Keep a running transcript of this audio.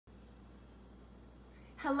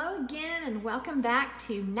Hello again and welcome back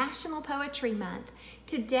to National Poetry Month.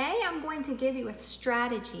 Today I'm going to give you a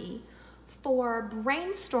strategy for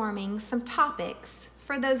brainstorming some topics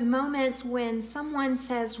for those moments when someone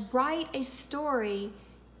says write a story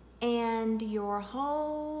and your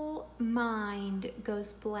whole mind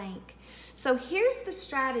goes blank. So here's the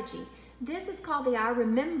strategy. This is called the I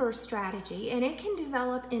Remember strategy, and it can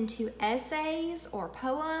develop into essays or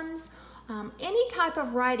poems, any type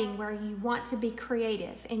of writing where you want to be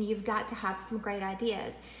creative and you've got to have some great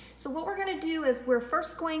ideas. So what we're going to do is we're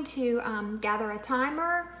first going to gather a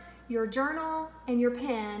timer, your journal, and your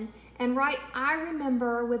pen, and write I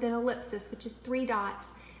remember with an ellipsis, which is 3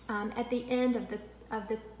 dots at the end of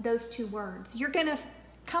those 2 words. You're going to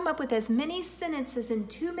come up with as many sentences in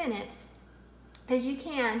 2 minutes as you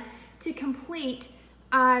can to complete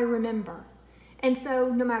I remember. And so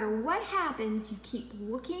no matter what happens, you keep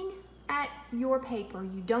looking at your paper.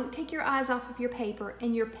 You don't take your eyes off of your paper,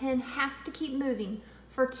 and your pen has to keep moving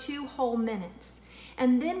for 2 whole minutes.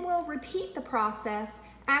 And then we'll repeat the process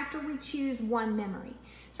after we choose one memory.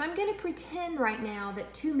 So I'm going to pretend right now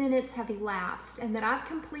that 2 minutes have elapsed and that I've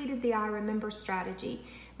completed the I Remember strategy.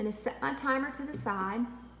 I'm going to set my timer to the side.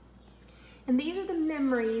 And these are the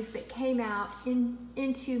memories that came out in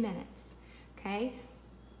 2 minutes, okay?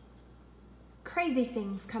 Crazy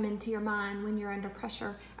things come into your mind when you're under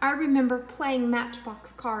pressure. I remember playing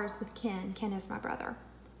Matchbox cars with Ken. Ken is my brother.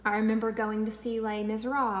 I remember going to see Les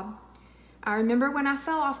Miserables. I remember when I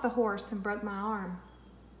fell off the horse and broke my arm.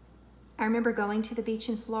 I remember going to the beach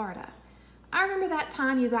in Florida. I remember that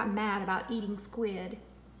time you got mad about eating squid.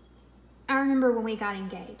 I remember when we got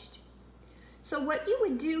engaged. So what you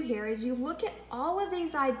would do here is you look at all of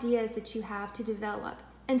these ideas that you have to develop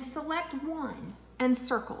and select one and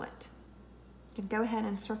circle it. You can go ahead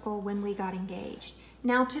and circle when we got engaged.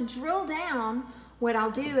 Now to drill down, what I'll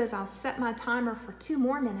do is I'll set my timer for 2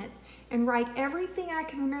 more minutes and write everything I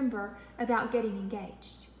can remember about getting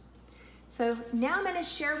engaged. So now I'm going to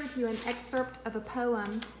share with you an excerpt of a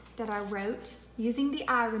poem that I wrote using the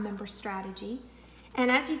I Remember strategy. And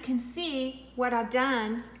as you can see, what I've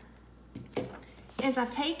done is I've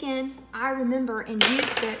taken I remember and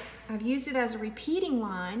used it. I've used it as a repeating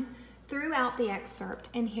line throughout the excerpt,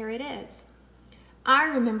 and here it is. I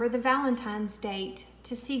remember the Valentine's date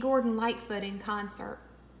to see Gordon Lightfoot in concert,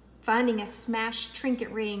 finding a smashed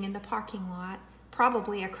trinket ring in the parking lot,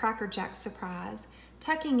 probably a Cracker Jack surprise,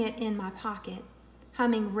 tucking it in my pocket,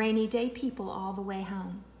 humming Rainy Day People all the way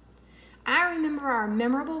home. I remember our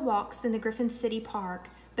memorable walks in the Griffin City Park,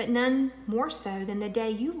 but none more so than the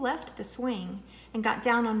day you left the swing and got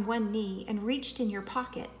down on one knee and reached in your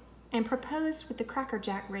pocket and proposed with the Cracker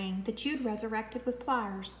Jack ring that you'd resurrected with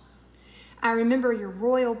pliers. I remember your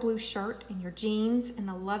royal blue shirt and your jeans and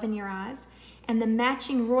the love in your eyes and the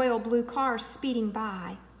matching royal blue car speeding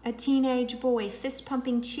by, a teenage boy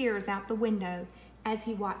fist-pumping cheers out the window as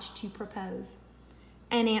he watched you propose,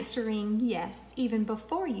 and answering yes even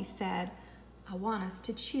before you said, I want us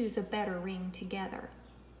to choose a better ring together.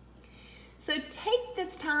 So take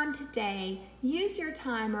this time today, use your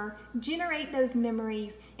timer, generate those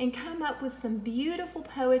memories, and come up with some beautiful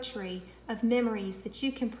poetry of memories that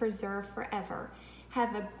you can preserve forever.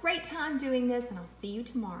 Have a great time doing this, and I'll see you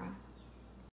tomorrow.